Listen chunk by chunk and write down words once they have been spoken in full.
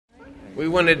We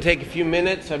wanted to take a few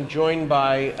minutes. I'm joined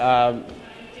by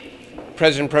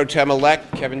President Pro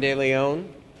Tem-elect Kevin de León,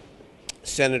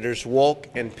 Senators Wolk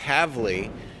and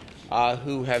Pavley,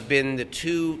 who have been the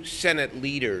two Senate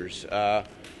leaders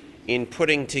in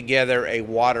putting together a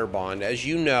water bond. As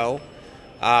you know,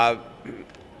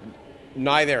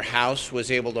 neither house was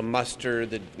able to muster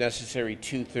the necessary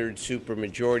two-thirds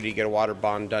supermajority to get a water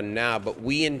bond done now, but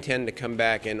we intend to come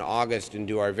back in August and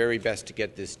do our very best to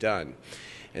get this done.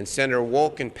 And Senator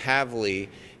Wolk and Pavley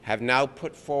have now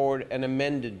put forward an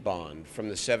amended bond from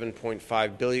the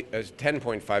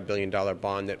 $10.5 billion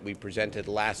bond that we presented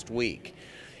last week.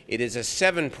 It is a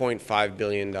 $7.5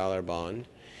 billion bond.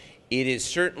 It is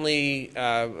certainly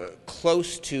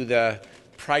close to the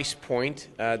price point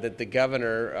that the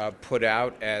governor put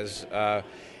out as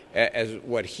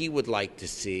what he would like to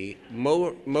see.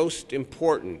 Most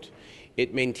important,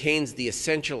 it maintains the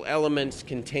essential elements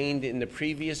contained in the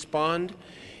previous bond.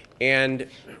 And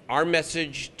our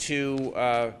message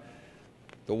to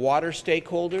the water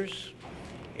stakeholders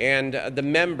and the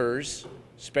members,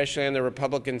 especially on the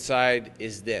Republican side,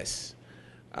 is this.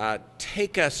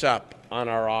 Take us up on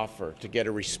our offer to get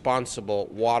a responsible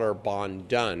water bond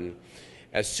done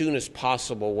as soon as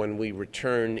possible when we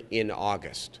return in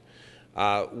August.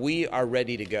 We are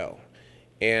ready to go.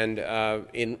 And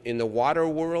in the water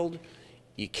world,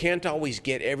 you can't always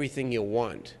get everything you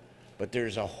want. But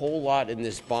there's a whole lot in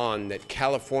this bond that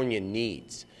California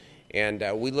needs. And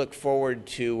we look forward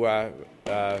to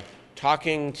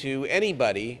talking to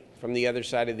anybody from the other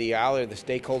side of the aisle or the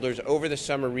stakeholders over the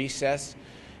summer recess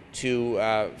to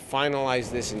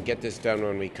finalize this and get this done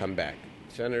when we come back.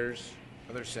 Senators,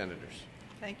 other senators.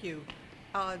 Thank you.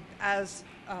 As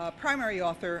primary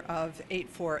author of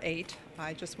 848,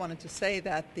 I just wanted to say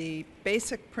that the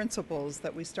basic principles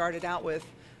that we started out with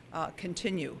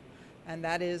continue. And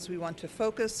that is, we want to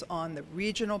focus on the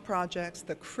regional projects,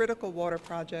 the critical water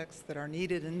projects that are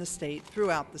needed in the state,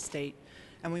 throughout the state.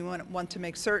 And we want to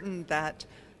make certain that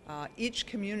each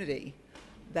community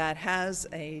that has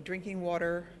a drinking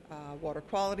water, water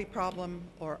quality problem,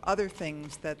 or other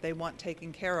things that they want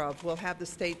taken care of will have the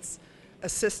state's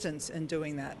assistance in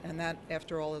doing that. And that,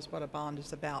 after all, is what a bond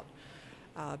is about.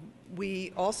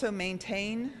 We also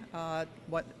maintain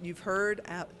what you've heard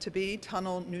to be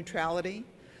tunnel neutrality.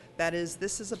 That is,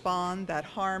 this is a bond that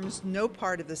harms no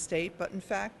part of the state, but in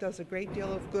fact does a great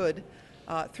deal of good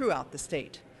throughout the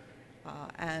state.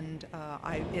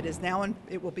 It is now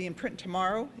it will be in print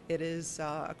tomorrow. It is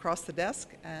across the desk,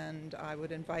 and I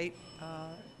would invite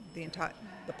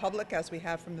the public, as we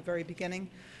have from the very beginning,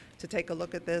 to take a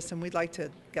look at this, and we'd like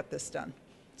to get this done.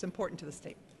 It's important to the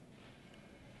state.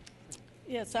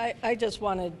 Yes, I just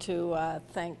wanted to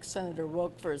thank Senator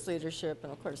Wolk for his leadership,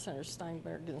 and of course Senator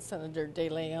Steinberg and Senator de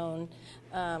León.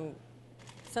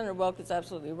 Senator Wolk is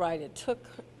absolutely right. It took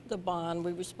the bond.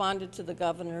 We responded to the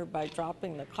governor by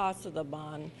dropping the cost of the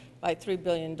bond by $3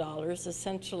 billion.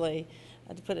 Essentially,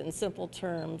 to put it in simple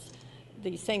terms,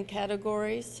 the same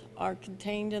categories are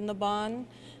contained in the bond.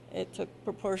 It took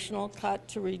proportional cut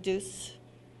to reduce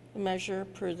the measure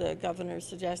per the governor's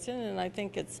suggestion, and I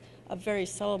think it's a very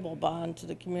sellable bond to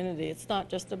the community. It's not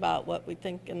just about what we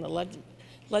think in the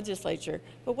legislature,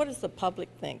 but what does the public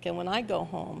think? And when I go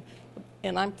home,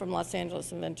 and I'm from Los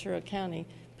Angeles and Ventura County,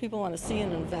 people want to see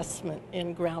an investment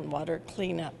in groundwater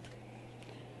cleanup.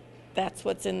 That's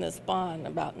what's in this bond,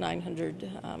 about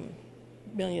 $900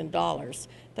 million.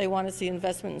 They want to see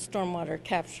investment in stormwater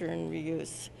capture and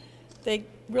reuse. They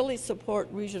really support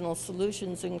regional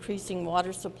solutions, increasing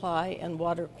water supply and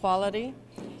water quality.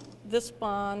 This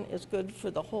bond is good for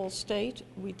the whole state.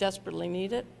 We desperately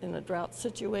need it in a drought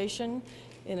situation.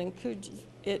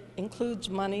 It includes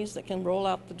monies that can roll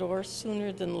out the door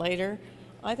sooner than later.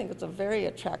 I think it's a very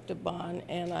attractive bond,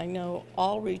 and I know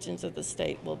all regions of the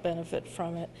state will benefit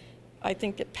from it. I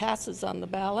think it passes on the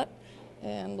ballot,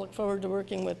 and look forward to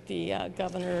working with the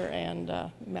governor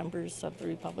and members of the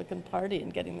Republican Party in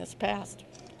getting this passed.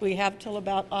 We have till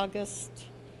about August.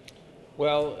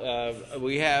 Well,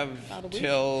 we have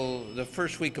till the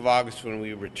first week of August when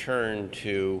we return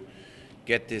to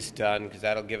get this done, because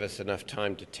that'll give us enough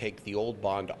time to take the old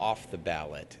bond off the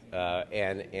ballot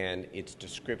and its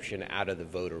description out of the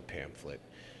voter pamphlet.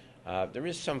 There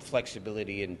is some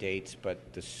flexibility in dates,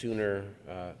 but the sooner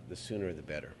the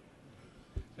better.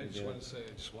 I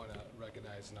just want to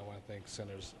recognize, and I want to thank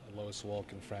Senators Lois,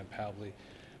 Wolk, and Fran Pavley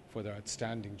for their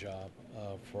outstanding job,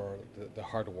 for the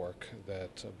hard work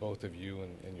that both of you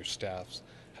and your staffs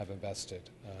have invested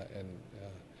in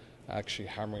actually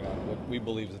hammering on what we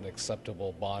believe is an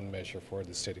acceptable bond measure for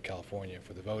the state of California,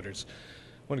 for the voters.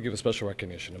 want to give a special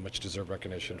recognition, a much-deserved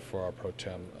recognition for our pro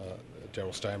tem,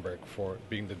 Darrell Steinberg, for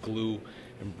being the glue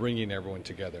and bringing everyone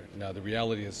together. Now, the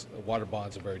reality is water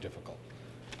bonds are very difficult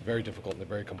and they're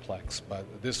very complex. But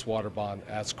this water bond,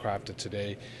 as crafted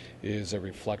today, is a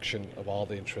reflection of all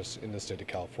the interests in the state of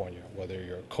California, whether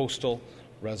you're a coastal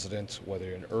resident, whether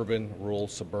you're in urban, rural,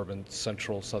 suburban,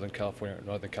 central, Southern California, or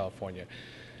Northern California.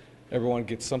 Everyone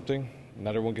gets something.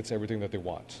 Not everyone gets everything that they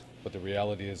want. But the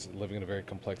reality is, living in a very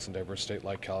complex and diverse state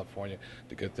like California,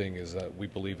 the good thing is that we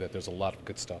believe that there's a lot of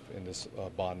good stuff in this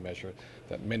bond measure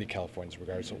that many Californians,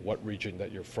 regardless of what region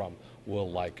that you're from, will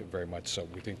like very much so.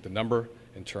 We think the number,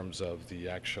 in terms of the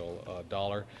actual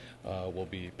dollar, will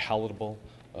be palatable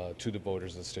to the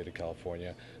voters of the state of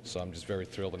California. So I'm just very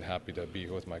thrilled and happy to be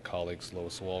here with my colleagues,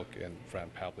 Lois Wolk and Fran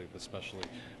Pavley, but especially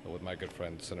with my good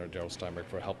friend, Senator Darrell Steinberg,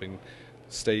 for helping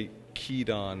stay keyed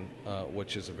on,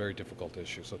 which is a very difficult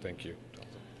issue. So thank you.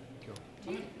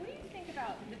 What do you think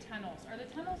about the tunnels? Are the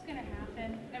tunnels going to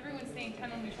happen? Everyone's saying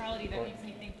tunnel neutrality. That makes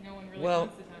me think no one really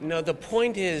wants the tunnels. No, the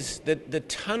point is that the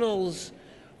tunnels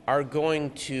are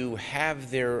going to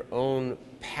have their own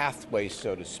pathway,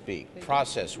 so to speak,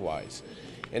 process-wise.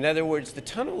 In other words, the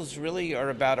tunnels really are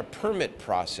about a permit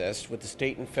process with the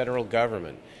state and federal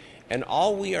government. And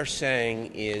all we are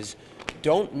saying is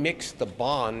don't mix the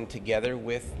bond together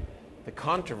with the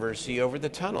controversy over the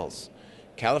tunnels.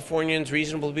 Californians,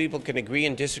 reasonable people, can agree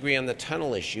and disagree on the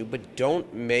tunnel issue, but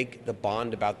don't make the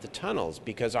bond about the tunnels,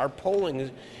 because our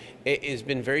polling has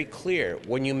been very clear.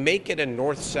 When you make it a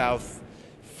north-south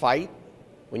fight,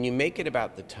 when you make it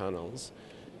about the tunnels,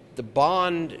 the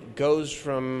bond goes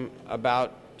from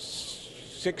about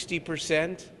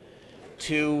 60%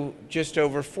 to just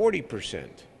over 40%.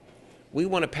 We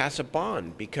want to pass a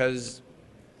bond because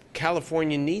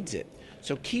California needs it.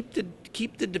 So keep the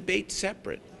debate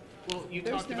separate. Well, you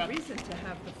There's talked no about reason to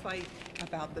have the fight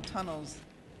about the tunnels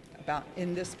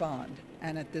in this bond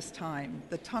and at this time.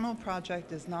 The tunnel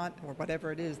project is not, or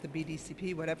whatever it is, the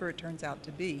BDCP, whatever it turns out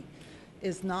to be,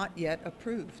 is not yet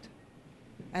approved.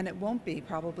 And it won't be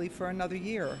probably for another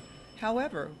year.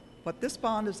 However, what this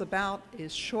bond is about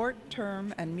is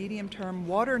short-term and medium-term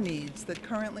water needs that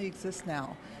currently exist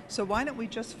now. So why don't we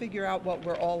just figure out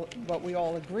what we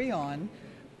all agree on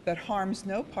that harms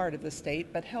no part of the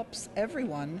state but helps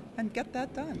everyone, and get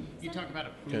that done? You talk about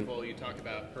approval, you talk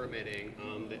about permitting.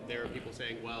 That there are people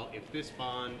saying, well, if this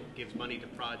bond gives money to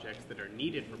projects that are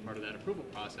needed for part of that approval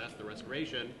process, the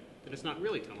restoration, then it's not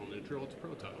really tunnel neutral, it's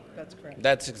pro-tunnel. That's correct.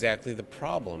 That's exactly the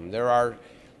problem. There are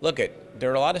a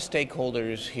lot of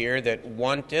stakeholders here that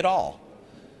want it all.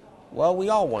 Well, we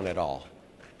all want it all.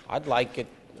 I'd like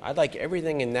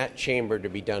everything in that chamber to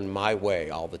be done my way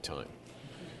all the time.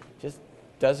 Just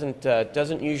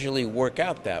doesn't usually work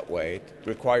out that way. It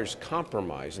requires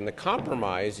compromise, and the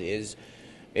compromise is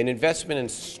an investment in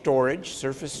storage,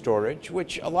 surface storage,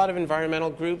 which a lot of environmental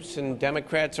groups and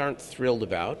Democrats aren't thrilled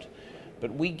about,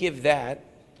 but we give that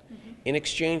in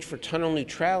exchange for tunnel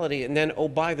neutrality, and then, oh,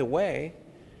 by the way,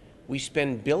 we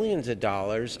spend billions of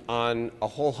dollars on a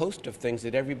whole host of things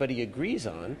that everybody agrees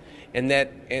on and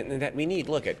that we need.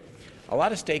 Look, a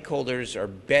lot of stakeholders are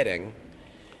betting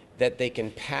that they can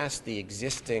pass the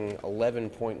existing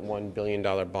 $11.1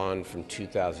 billion bond from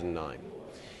 2009.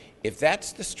 If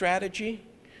that's the strategy,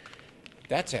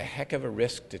 that's a heck of a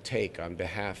risk to take on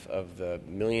behalf of the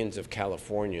millions of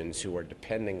Californians who are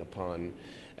depending upon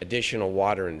additional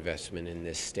water investment in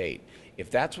this state. If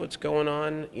that's what's going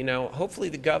on, hopefully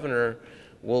the governor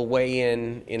will weigh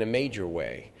in a major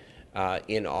way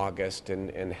in August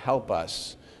and help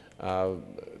us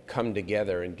come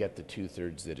together and get the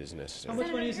 2/3 that is necessary. How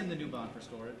much money is in the new bond for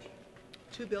storage?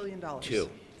 $2 billion.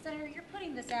 Senator, you're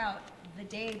putting this out the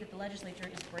day that the legislature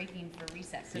is breaking for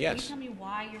recess. So Yes. Can you tell me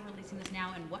why you're releasing this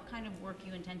now and what kind of work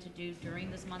you intend to do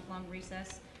during this month-long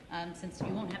recess, since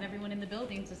you won't have everyone in the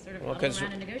building to sort of huddle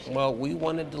around and negotiate? Well, we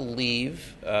wanted to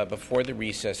leave before the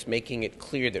recess, making it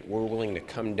clear that we're willing to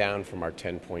come down from our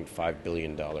 $10.5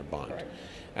 billion bond. Correct.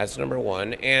 That's number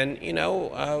one. And,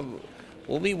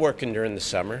 we'll be working during the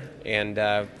summer, and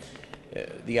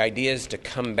the idea is to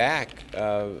come back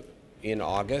in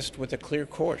August with a clear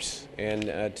course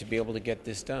and to be able to get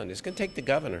this done. It's going to take the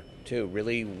governor, too,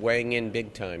 really weighing in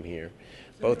big time here,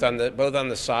 both on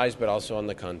the size but also on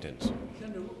the contents.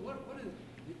 Senator, what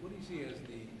do you see as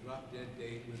the drop-dead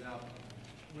date without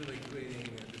really creating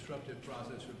a disruptive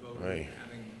process for voters, Right.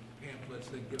 having pamphlets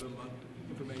that give them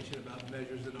information about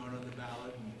measures that aren't on the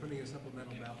ballot and printing a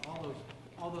supplemental ballot,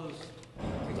 all those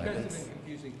expensive and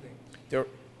confusing things? Do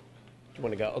you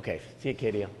want to go? Okay. See you,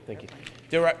 Katie. Thank you.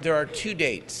 There are two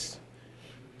dates.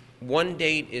 One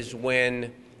date is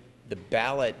when the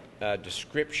ballot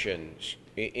description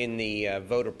in the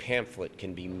voter pamphlet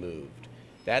can be moved.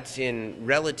 That's in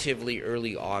relatively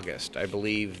early August, I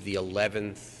believe the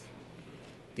 11th.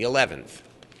 The 11th.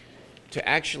 To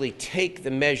actually take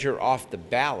the measure off the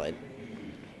ballot,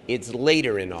 it's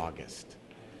later in August.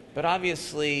 But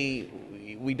obviously,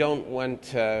 we don't want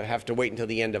to have to wait until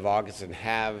the end of August and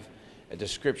have a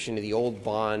description of the old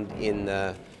bond in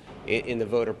the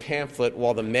voter pamphlet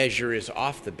while the measure is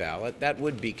off the ballot. That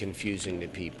would be confusing to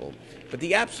people. But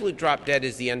the absolute drop dead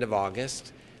is the end of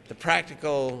August. The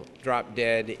practical drop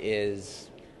dead is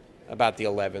about the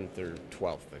 11th or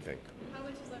 12th, I think. How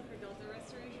much is left for Delta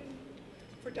restoration?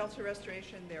 For Delta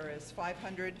restoration, there is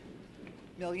 500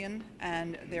 million,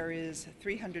 and there is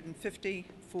 350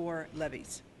 for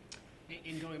levies.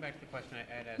 In going back to the question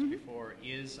I had asked before,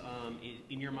 is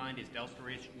in your mind, is Delta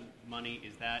restoration money,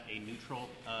 is that a neutral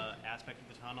aspect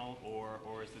of the tunnel,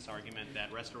 or is this argument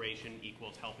that restoration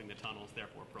equals helping the tunnels,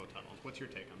 therefore pro-tunnels? What's your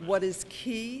take on that? What is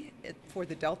key for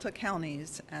the Delta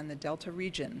counties and the Delta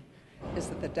region is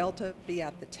that the Delta be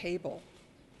at the table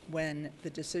when the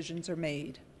decisions are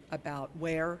made about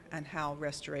where and how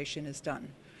restoration is done.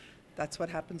 That's what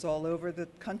happens all over the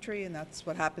country, and that's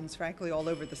what happens, frankly, all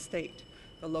over the state.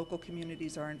 The local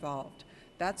communities are involved.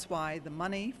 That's why the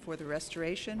money for the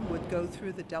restoration would go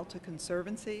through the Delta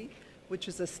Conservancy, which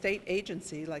is a state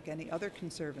agency like any other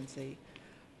conservancy.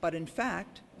 But in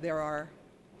fact, there are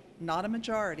not a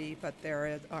majority, but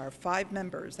there are 5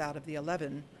 members out of the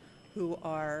 11 who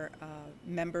are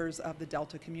members of the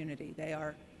Delta community. They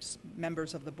are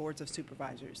members of the boards of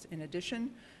supervisors. In addition,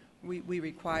 we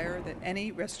require that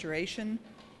any restoration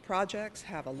projects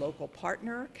have a local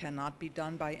partner, cannot be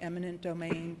done by eminent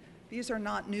domain. These are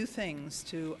not new things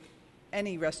to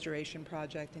any restoration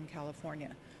project in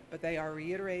California, but they are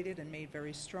reiterated and made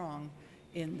very strong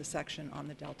in the section on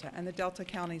the Delta, and the Delta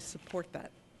counties support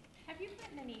that. Have you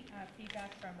gotten any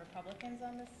feedback from Republicans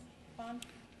on this bond?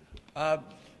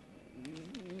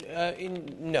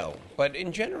 No, but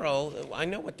in general, I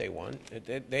know what they want.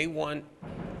 They want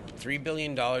 $3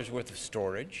 billion worth of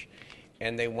storage,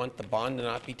 and they want the bond to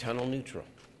not be tunnel neutral.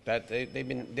 That they've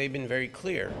been very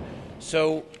clear.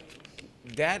 So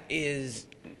that is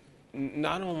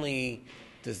not only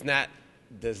does that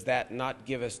not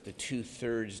give us the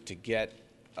 2/3 to get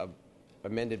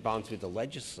amended bonds through the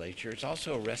legislature, it's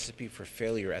also a recipe for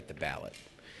failure at the ballot,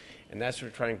 and that's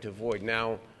what we're trying to avoid.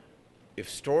 Now, if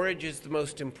storage is the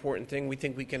most important thing, we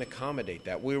think we can accommodate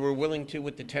that. We were willing to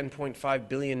with the $10.5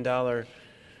 billion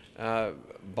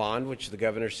bond, which the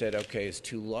governor said, okay, is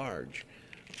too large.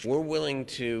 We're willing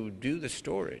to do the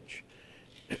storage.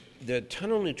 The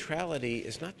tunnel neutrality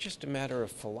is not just a matter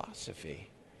of philosophy.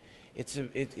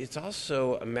 It's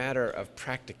also a matter of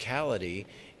practicality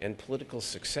and political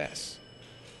success.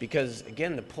 Because,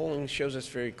 again, the polling shows us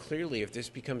very clearly if this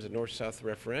becomes a north-south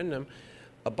referendum,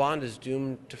 a bond is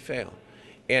doomed to fail.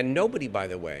 And nobody, by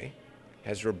the way,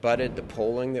 has rebutted the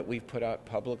polling that we've put out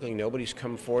publicly. Nobody's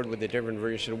come forward with a different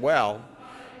version. Well,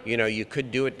 you know, you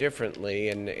could do it differently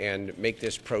and make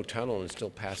this pro-tunnel and still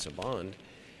pass a bond.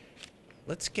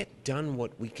 Let's get done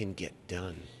what we can get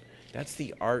done. That's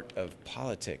the art of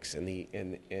politics, and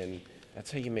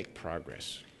that's how you make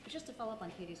progress. Just to follow up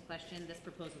on Katie's question, this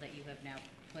proposal that you have now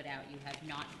put out, you have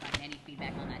not gotten any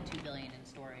feedback on that $2 billion in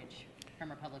storage from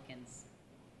Republicans.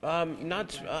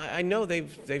 I know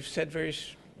they've said very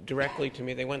directly to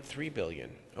me they want $3 billion.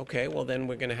 Okay, well then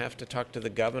we're going to have to talk to the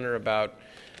governor about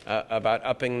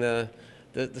upping the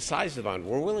size of the bond.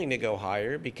 We're willing to go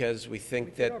higher because we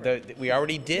think that we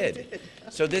already did.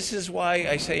 So this is why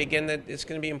I say again that it's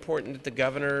going to be important that the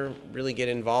governor really get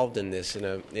involved in this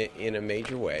in a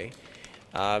major way,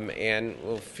 and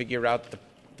we'll figure out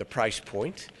the price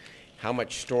point, how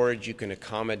much storage you can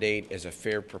accommodate as a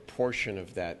fair proportion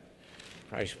of that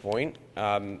price point.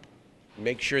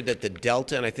 Make sure that the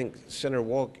Delta, and I think Senator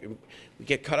Wolk, we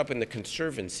get caught up in the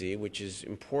conservancy, which is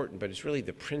important, but it's really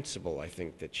the principle, I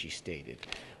think, that she stated,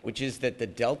 which is that the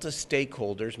Delta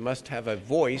stakeholders must have a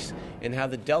voice in how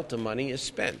the Delta money is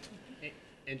spent.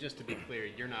 And just to be clear,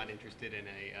 you're not interested in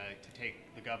to take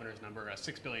the governor's number, a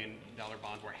 $6 billion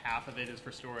bond where half of it is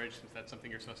for storage, since that's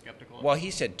something you're so skeptical of? Well,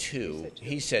 he said two,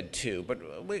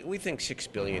 but we think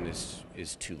 $6 billion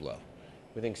is too low.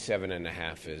 We think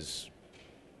 7.5 is.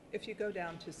 If you go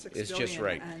down to $6 It's billion just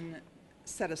right. and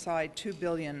set aside $2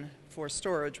 billion for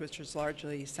storage, which is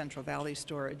largely Central Valley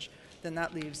storage, then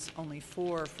that leaves only $4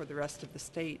 billion for the rest of the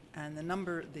state. And the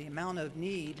amount of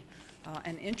need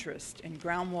and interest in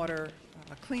groundwater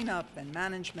cleanup and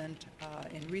management,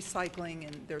 in recycling,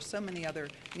 and there's so many other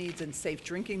needs in safe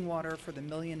drinking water for the 1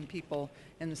 million people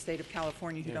in the state of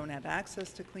California who don't have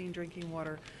access to clean drinking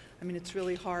water. I mean, it's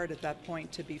really hard at that point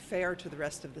to be fair to the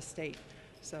rest of the state.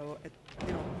 So,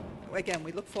 you know, again,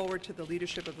 we look forward to the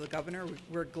leadership of the governor.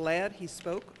 We're glad he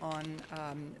spoke on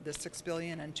the $6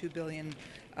 billion and $2 billion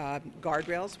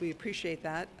guardrails. We appreciate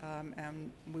that,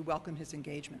 and we welcome his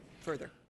engagement further.